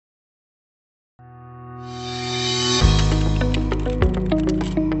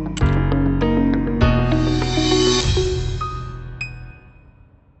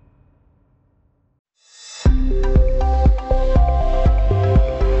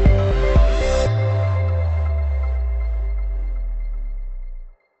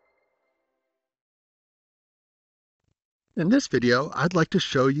In this video, I'd like to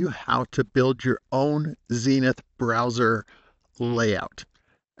show you how to build your own XENITH browser layout.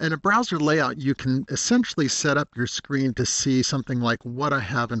 In a browser layout, you can essentially set up your screen to see something like what I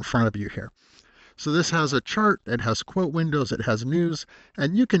have in front of you here. So this has a chart, it has quote windows, it has news,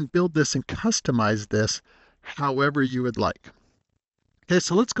 and you can build this and customize this however you would like. Okay,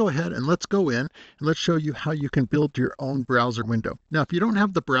 so let's go ahead and let's go in and let's show you how you can build your own browser window. Now, if you don't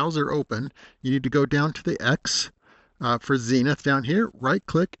have the browser open, you need to go down to the X for XENITH down here, right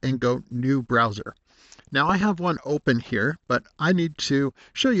click and go New Browser. Now I have one open here, but I need to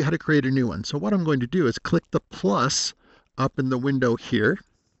show you how to create a new one. So what I'm going to do is click the plus up in the window here.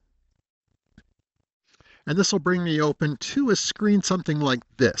 And this will bring me open to a screen something like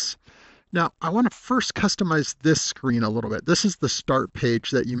this. Now, I want to first customize this screen a little bit. This is the start page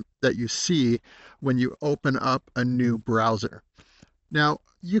that you see when you open up a new browser. Now,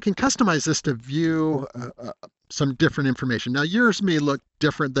 you can customize this to view some different information. Now, yours may look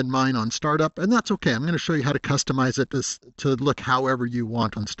different than mine on startup, and that's okay. I'm going to show you how to customize it to look however you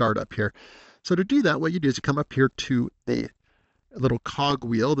want on startup here. So to do that, what you do is you come up here to a little cog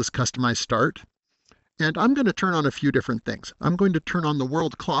wheel, this customize start, and I'm going to turn on a few different things. I'm going to turn on the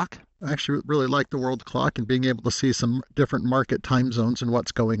world clock. I actually really like the world clock and being able to see some different market time zones and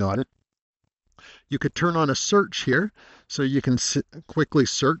what's going on. You could turn on a search here, so you can quickly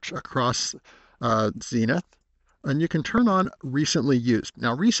search across XENITH. And you can turn on recently used.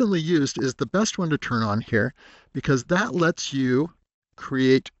 Now, recently used is the best one to turn on here because that lets you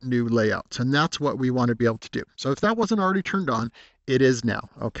create new layouts. And that's what we want to be able to do. So if that wasn't already turned on, it is now,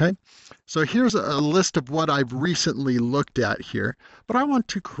 okay? So here's a list of what I've recently looked at here, but I want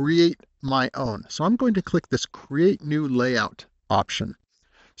to create my own. So I'm going to click this Create New Layout option.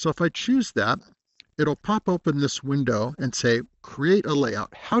 So if I choose that, it'll pop open this window and say, Create a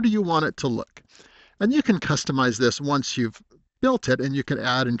layout. How do you want it to look? And you can customize this once you've built it, and you can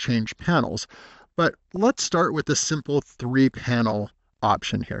add and change panels. But let's start with the simple 3-panel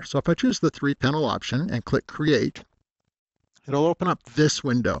option here. So if I choose the 3-panel option and click Create, it'll open up this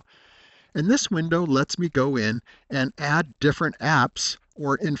window. And this window lets me go in and add different apps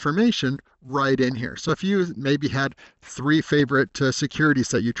or information right in here. So if you maybe had 3 favorite securities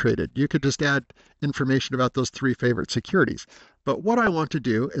that you traded, you could just add information about those 3 favorite securities. But what I want to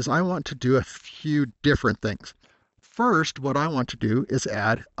do is I want to do a few different things. First, what I want to do is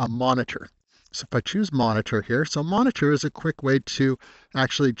add a monitor. So if I choose monitor here, so monitor is a quick way to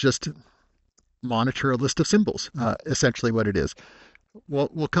actually just monitor a list of symbols, essentially what it is.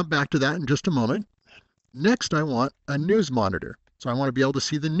 We'll come back to that in just a moment. Next, I want a news monitor. So I want to be able to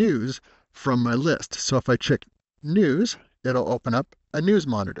see the news from my list. So if I check news, it'll open up a news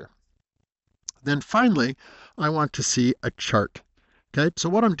monitor. Then finally, I want to see a chart. Okay, so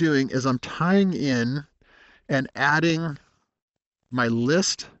what I'm doing is I'm tying in and adding my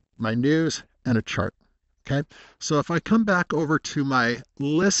list, my news, and a chart. Okay, so if I come back over to my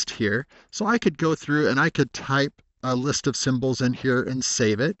list here, so I could go through and I could type a list of symbols in here and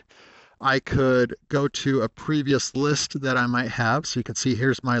save it. I could go to a previous list that I might have. So you can see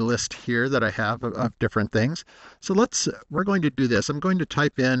here's my list here that I have of different things. So we're going to do this. I'm going to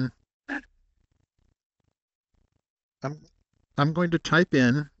type in, I'm going to type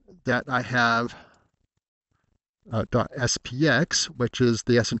in that I have .spx, which is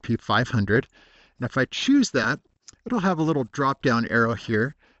the S&P 500. And if I choose that, it'll have a little drop-down arrow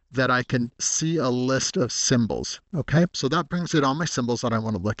here that I can see a list of symbols. Okay, so that brings in all my symbols that I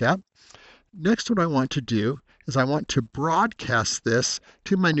want to look at. Next, what I want to do is I want to broadcast this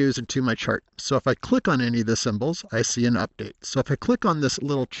to my news and to my chart. So if I click on any of the symbols, I see an update. So if I click on this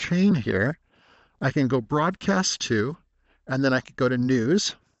little chain here, I can go broadcast to, and then I can go to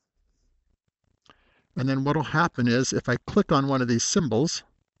news. And then what will happen is if I click on one of these symbols,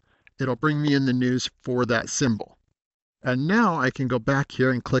 it'll bring me in the news for that symbol. And now I can go back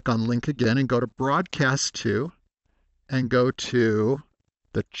here and click on link again and go to broadcast to and go to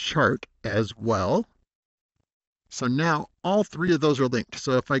the chart as well. So now all 3 of those are linked.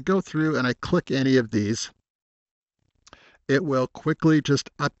 So if I go through and I click any of these, it will quickly just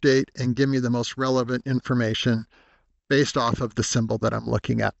update and give me the most relevant information based off of the symbol that I'm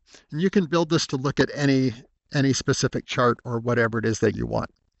looking at. And you can build this to look at any specific chart or whatever it is that you want.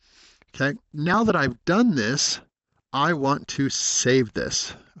 Okay, now that I've done this, I want to save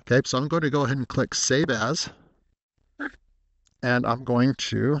this. Okay, so I'm going to go ahead and click Save As. And I'm going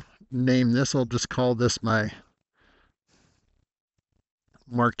to name this. I'll just call this my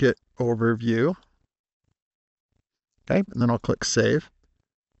market overview. Okay, and then I'll click Save.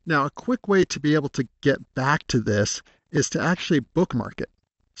 Now, a quick way to be able to get back to this is to actually bookmark it.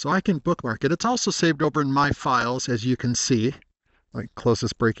 So I can bookmark it. It's also saved over in my files, as you can see. My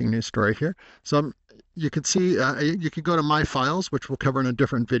closest breaking news story here. So you can see, you can go to my files, which we'll cover in a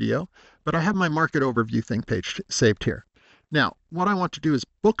different video, but I have my market overview thing page saved here. Now, what I want to do is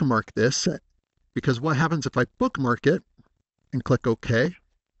bookmark this, because what happens if I bookmark it and click OK,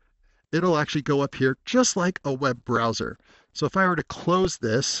 it'll actually go up here just like a web browser. So if I were to close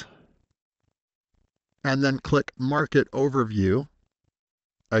this and then click Market Overview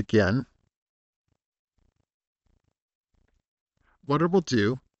again, what it will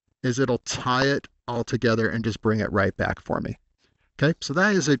do is it'll tie it all together and just bring it right back for me. Okay, so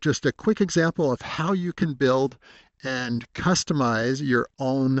that is just a quick example of how you can build and customize your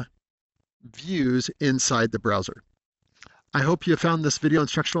own views inside the browser. I hope you found this video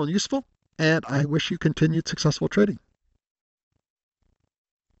instructional and useful, and I wish you continued successful trading.